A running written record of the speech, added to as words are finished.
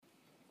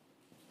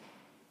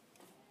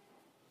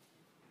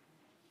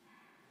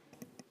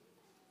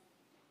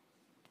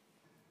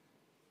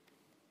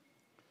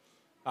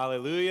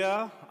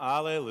Alleluia,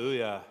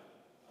 alleluia.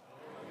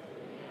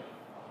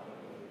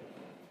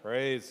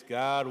 Praise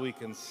God, we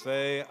can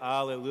say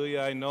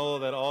alleluia. I know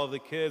that all of the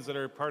kids that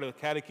are part of the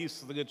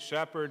Catechesis of the Good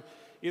Shepherd,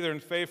 either in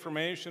faith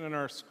formation in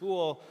our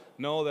school,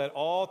 know that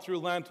all through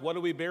Lent, what do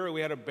we bury?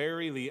 We had to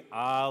bury the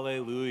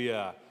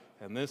alleluia.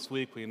 And this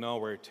week we know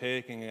we're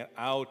taking it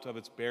out of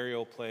its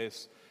burial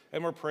place.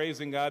 And we're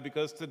praising God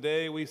because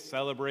today we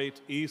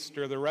celebrate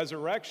Easter, the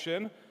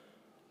resurrection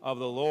of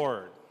the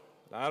Lord.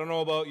 I don't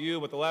know about you,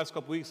 but the last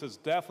couple weeks has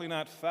definitely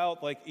not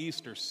felt like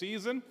Easter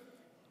season.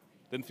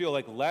 Didn't feel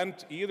like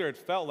Lent either. It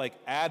felt like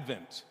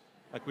Advent,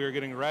 like we were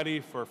getting ready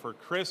for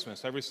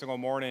Christmas every single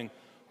morning,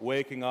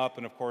 waking up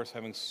and, of course,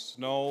 having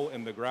snow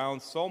in the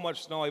ground. So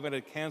much snow, I even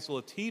had to cancel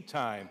a tea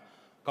time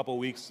a couple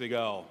weeks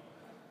ago.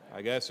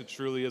 I guess it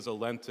truly is a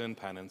Lenten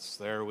penance.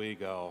 There we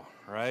go,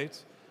 right?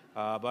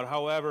 But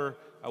however,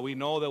 we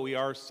know that we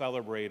are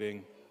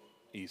celebrating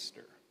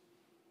Easter,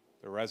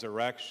 the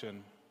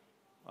resurrection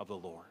of the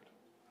Lord.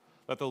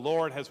 That the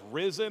Lord has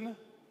risen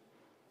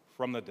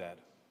from the dead,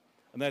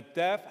 and that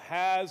death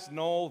has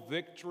no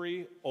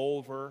victory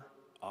over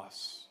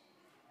us.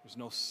 There's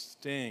no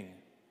sting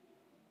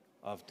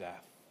of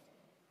death.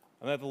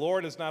 And that the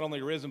Lord has not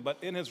only risen,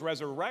 but in his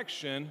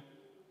resurrection,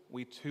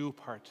 we too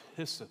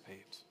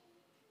participate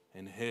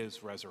in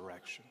his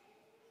resurrection.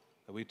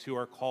 That we too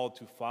are called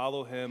to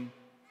follow him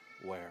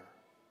where?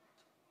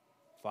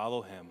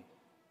 Follow him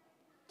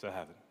to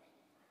heaven.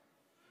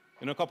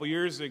 You know, a couple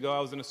years ago, I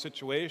was in a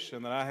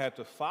situation that I had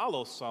to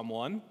follow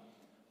someone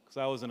because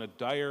I was in a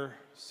dire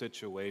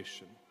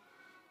situation.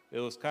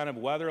 It was kind of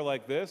weather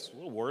like this, a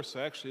little worse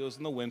actually. It was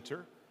in the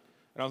winter,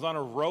 and I was on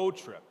a road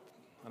trip.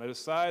 And I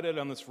decided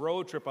on this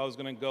road trip I was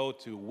going to go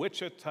to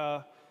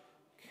Wichita,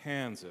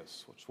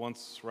 Kansas, which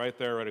once right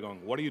there, already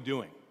going, what are you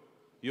doing?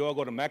 You all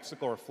go to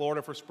Mexico or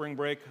Florida for spring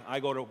break. I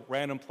go to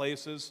random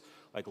places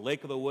like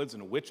Lake of the Woods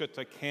and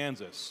Wichita,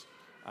 Kansas.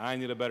 I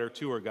need a better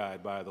tour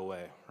guide, by the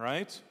way,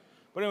 right?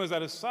 But anyways, I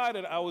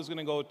decided I was going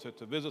to go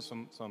to visit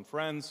some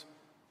friends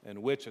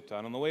in Wichita.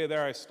 And on the way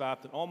there, I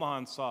stopped in Omaha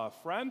and saw a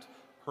friend,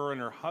 her and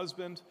her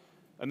husband.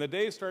 And the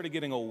day started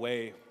getting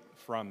away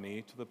from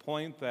me to the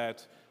point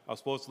that I was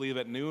supposed to leave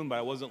at noon, but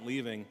I wasn't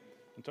leaving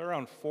until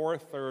around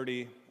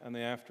 4:30 in the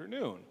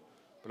afternoon.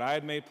 But I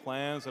had made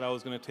plans that I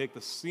was going to take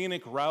the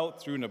scenic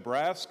route through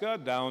Nebraska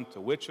down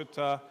to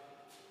Wichita,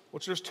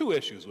 which there's two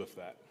issues with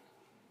that.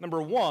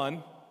 Number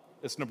one,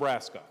 it's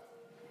Nebraska.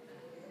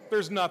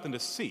 There's nothing to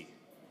see.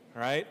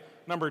 Right?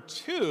 Number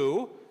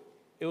two,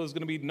 it was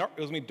going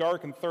to be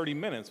dark in 30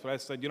 minutes, but I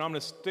said, I'm going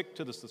to stick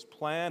to this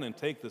plan and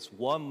take this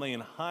one-lane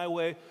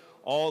highway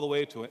all the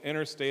way to an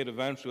interstate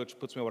eventually, which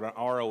puts me about an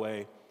hour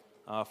away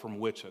from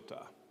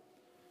Wichita.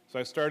 So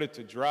I started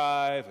to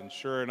drive, and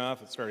sure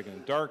enough, it started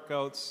getting dark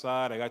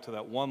outside. I got to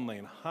that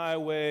one-lane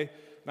highway.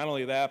 Not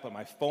only that, but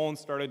my phone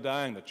started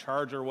dying. The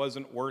charger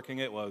wasn't working.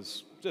 It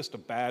was just a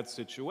bad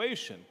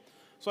situation.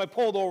 So I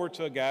pulled over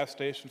to a gas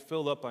station,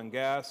 filled up on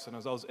gas, and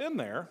as I was in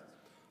there,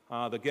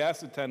 the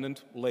gas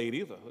attendant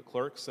lady, the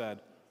clerk, said,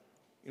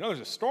 there's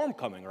a storm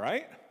coming,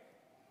 right?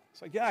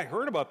 It's like, yeah, I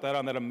heard about that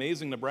on that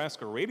amazing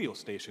Nebraska radio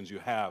stations you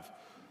have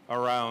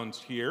around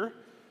here.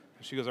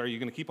 And she goes, are you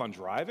going to keep on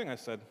driving? I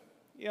said,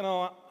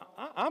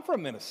 I'm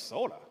from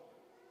Minnesota.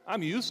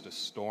 I'm used to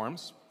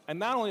storms. And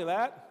not only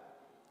that,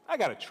 I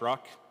got a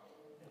truck.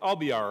 I'll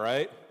be all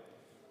right.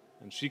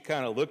 And she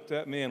kind of looked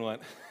at me and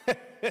went,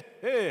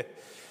 hey,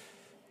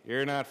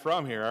 you're not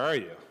from here, are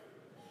you?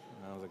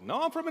 I was like,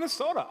 no, I'm from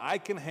Minnesota. I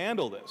can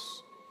handle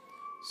this.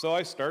 So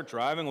I start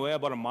driving away.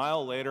 About a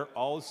mile later,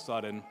 all of a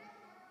sudden,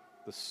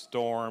 the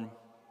storm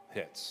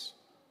hits.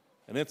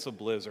 And it's a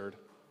blizzard.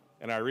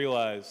 And I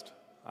realized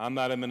I'm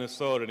not in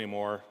Minnesota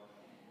anymore.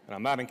 And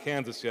I'm not in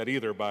Kansas yet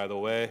either, by the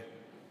way.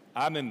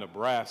 I'm in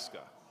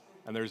Nebraska.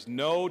 And there's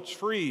no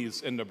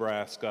trees in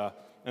Nebraska.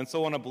 And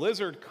so when a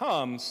blizzard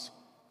comes,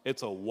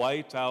 it's a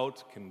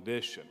whiteout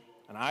condition.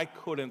 And I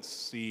couldn't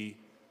see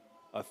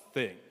a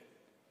thing.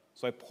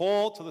 So I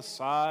pulled to the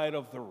side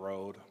of the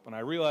road, and I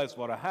realized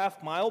about a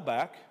half mile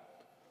back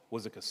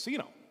was a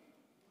casino.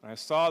 And I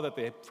saw that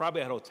they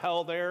probably had a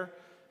hotel there.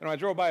 And when I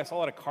drove by, I saw a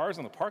lot of cars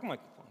in the parking lot.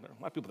 Well, there are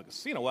a lot of people at the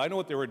casino. Well, I know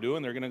what they were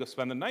doing. They're going to go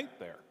spend the night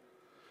there.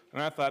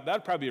 And I thought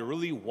that'd probably be a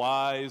really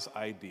wise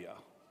idea.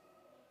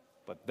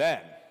 But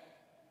then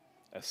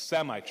a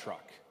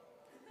semi-truck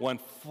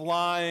went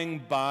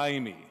flying by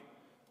me.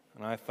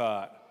 And I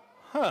thought,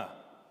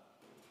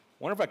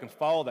 wonder if I can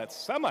follow that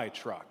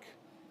semi-truck.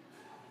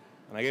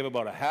 And I gave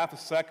about a half a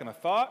second of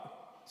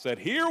thought, said,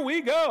 here we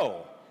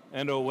go.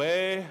 And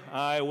away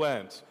I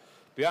went. To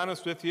be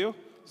honest with you,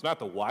 it's not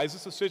the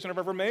wisest decision I've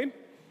ever made.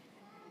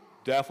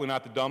 Definitely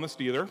not the dumbest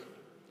either.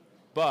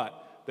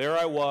 But there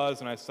I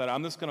was, and I said,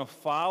 I'm just going to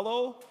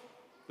follow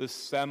this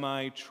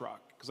semi-truck.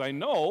 Because I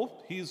know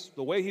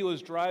the way he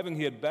was driving,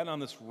 he had been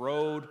on this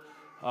road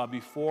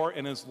before.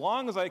 And as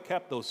long as I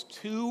kept those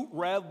two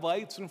red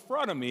lights in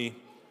front of me,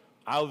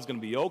 I was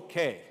going to be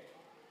okay.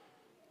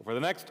 For the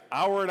next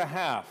hour and a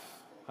half,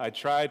 I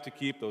tried to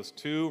keep those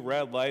two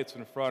red lights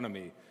in front of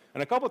me.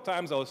 And a couple of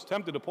times I was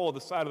tempted to pull to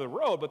the side of the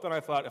road, but then I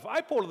thought, if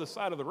I pull to the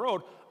side of the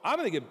road, I'm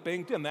going to get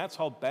banked in. That's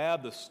how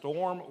bad the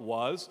storm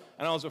was.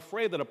 And I was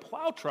afraid that a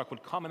plow truck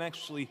would come and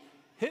actually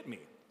hit me.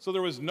 So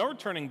there was no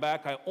turning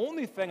back. The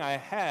only thing I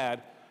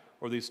had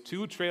were these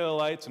 2 trailer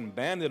lights and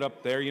Bandit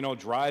up there,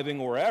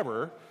 driving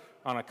wherever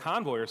on a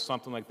convoy or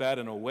something like that,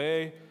 and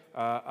away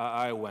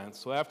I went.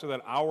 So after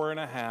that hour and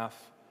a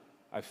half,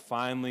 I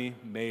finally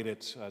made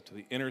it to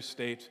the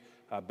interstate.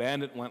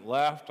 Bandit went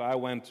left. I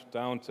went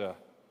down to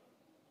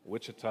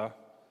Wichita,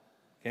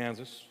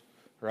 Kansas,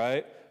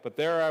 right? But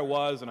there I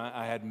was, and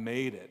I had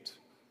made it.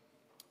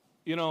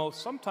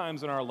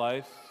 Sometimes in our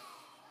life,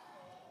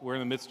 we're in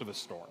the midst of a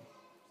storm.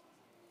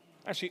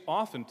 Actually,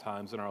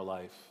 oftentimes in our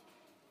life,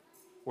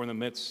 we're in the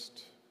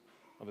midst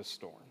of a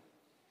storm.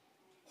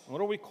 And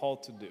what are we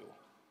called to do?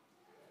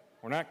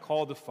 We're not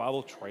called to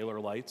follow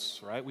trailer lights,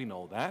 right? We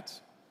know that.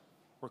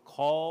 We're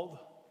called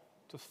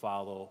to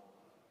follow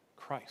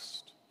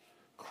Christ.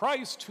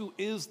 Christ, who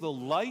is the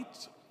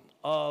light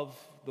of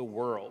the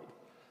world.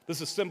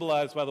 This is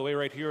symbolized, by the way,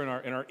 right here in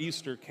our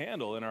Easter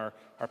candle, in our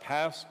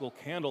Paschal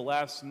candle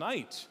last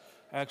night.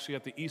 Actually,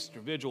 at the Easter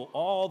Vigil,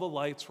 all the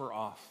lights were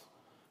off.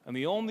 And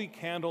the only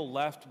candle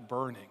left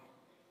burning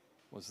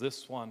was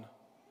this one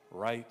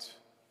right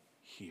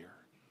here.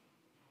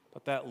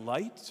 But that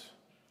light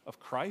of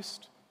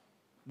Christ,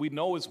 we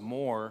know is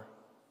more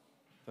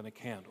than a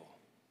candle.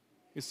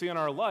 You see, in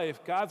our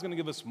life, God's going to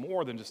give us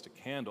more than just a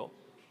candle,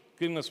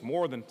 giving us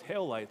more than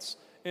taillights.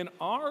 In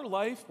our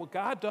life, what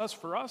God does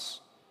for us,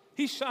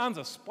 he shines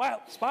a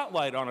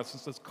spotlight on us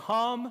and says,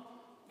 come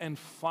and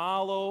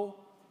follow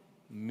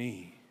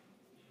me.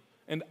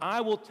 And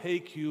I will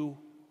take you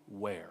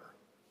where?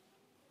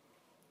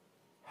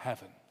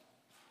 Heaven.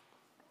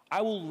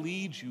 I will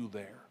lead you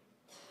there.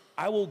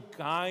 I will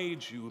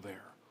guide you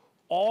there.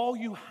 All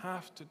you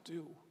have to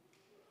do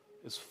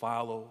is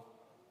follow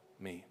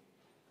me.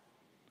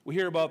 We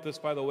hear about this,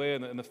 by the way,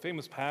 in the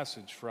famous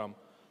passage from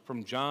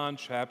John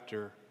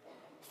chapter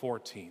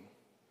 14.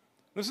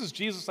 This is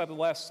Jesus at the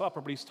Last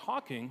Supper, but he's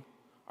talking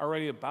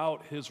already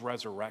about his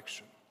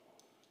resurrection.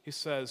 He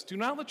says, do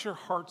not let your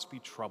hearts be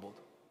troubled.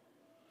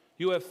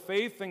 You have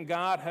faith in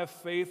God, have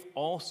faith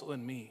also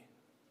in me.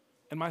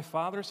 In my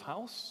Father's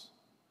house,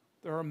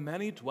 there are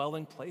many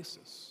dwelling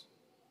places.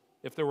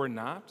 If there were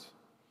not,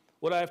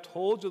 would I have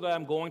told you that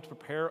I'm going to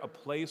prepare a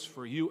place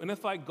for you? And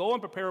if I go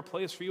and prepare a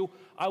place for you,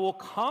 I will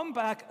come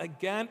back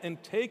again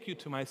and take you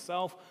to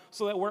myself,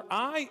 so that where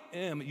I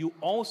am, you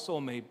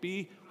also may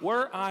be.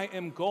 Where I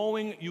am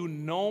going, you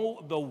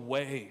know the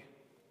way.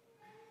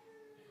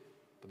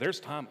 But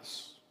there's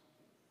Thomas.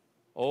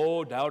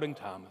 Oh, doubting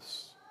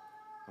Thomas.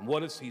 And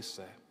what does he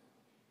say?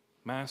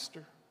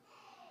 Master,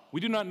 we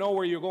do not know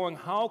where you're going.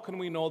 How can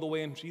we know the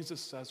way? And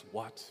Jesus says,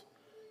 what?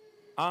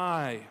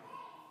 I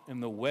am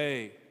the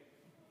way,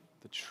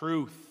 the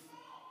truth,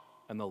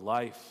 and the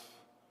life.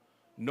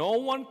 No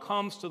one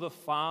comes to the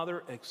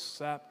Father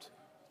except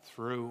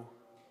through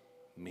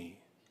me.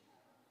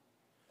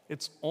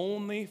 It's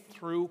only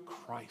through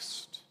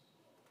Christ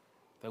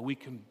that we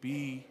can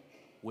be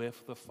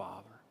with the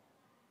Father.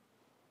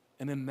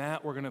 And in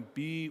that, we're going to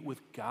be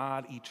with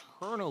God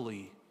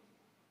eternally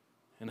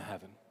in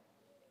heaven.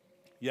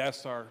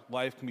 Yes, our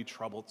life can be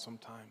troubled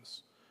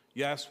sometimes.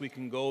 Yes, we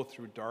can go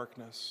through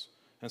darkness.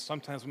 And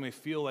sometimes we may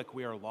feel like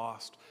we are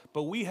lost.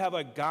 But we have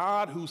a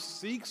God who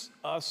seeks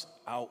us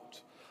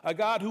out. A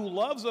God who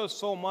loves us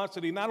so much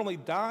that he not only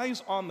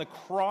dies on the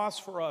cross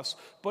for us,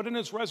 but in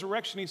his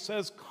resurrection he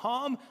says,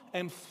 come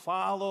and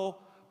follow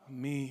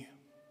me.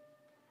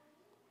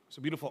 It's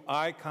a beautiful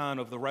icon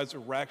of the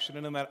resurrection.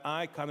 And in that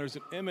icon there's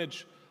an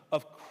image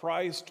of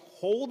Christ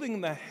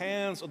holding the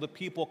hands of the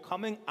people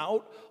coming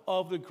out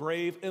of the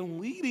grave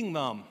and leading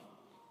them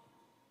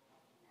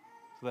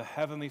to the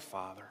Heavenly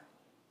Father.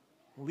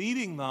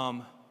 Leading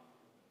them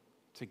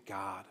to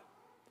God.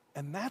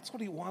 And that's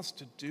what he wants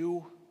to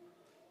do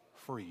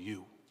for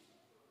you.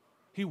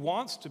 He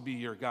wants to be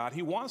your God.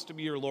 He wants to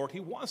be your Lord. He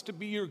wants to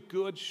be your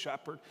good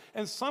shepherd.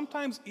 And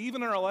sometimes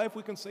even in our life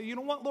we can say, you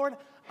know what, Lord,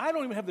 I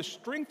don't even have the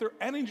strength or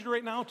energy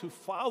right now to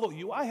follow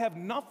you. I have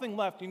nothing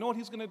left. You know what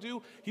he's going to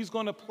do? He's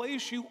going to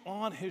place you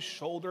on his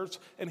shoulders,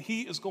 and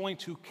he is going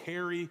to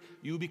carry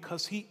you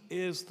because he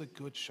is the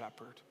good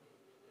shepherd.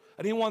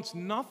 And he wants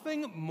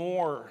nothing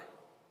more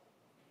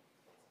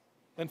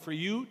than for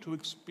you to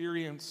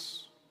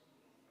experience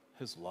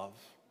his love.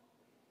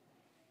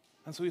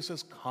 And so he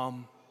says,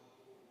 come,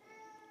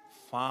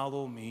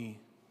 follow me,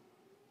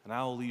 and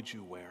I'll lead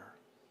you where?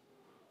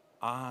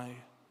 I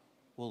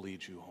will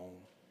lead you home.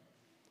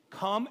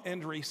 Come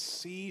and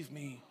receive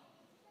me.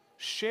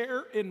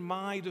 Share in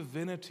my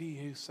divinity,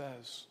 he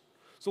says.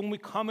 So when we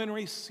come and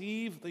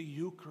receive the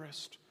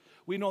Eucharist,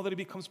 we know that he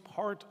becomes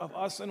part of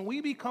us, and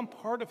we become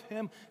part of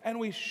him, and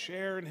we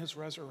share in his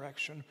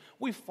resurrection.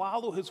 We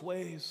follow his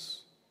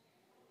ways,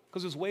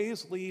 because his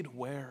ways lead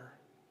where?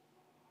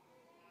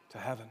 To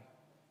heaven.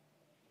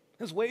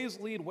 His ways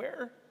lead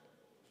where?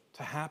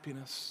 To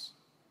happiness.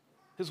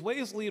 His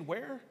ways lead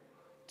where?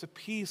 To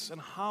peace,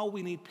 and how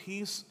we need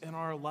peace in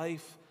our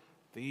life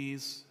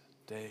these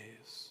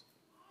days.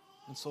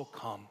 And so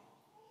come,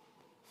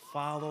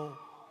 follow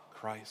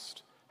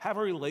Christ, have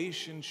a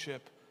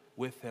relationship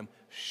with him,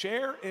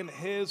 share in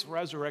his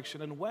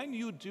resurrection, and when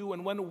you do,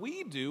 and when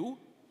we do,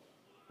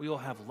 we will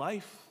have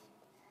life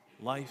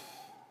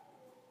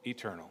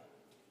eternal.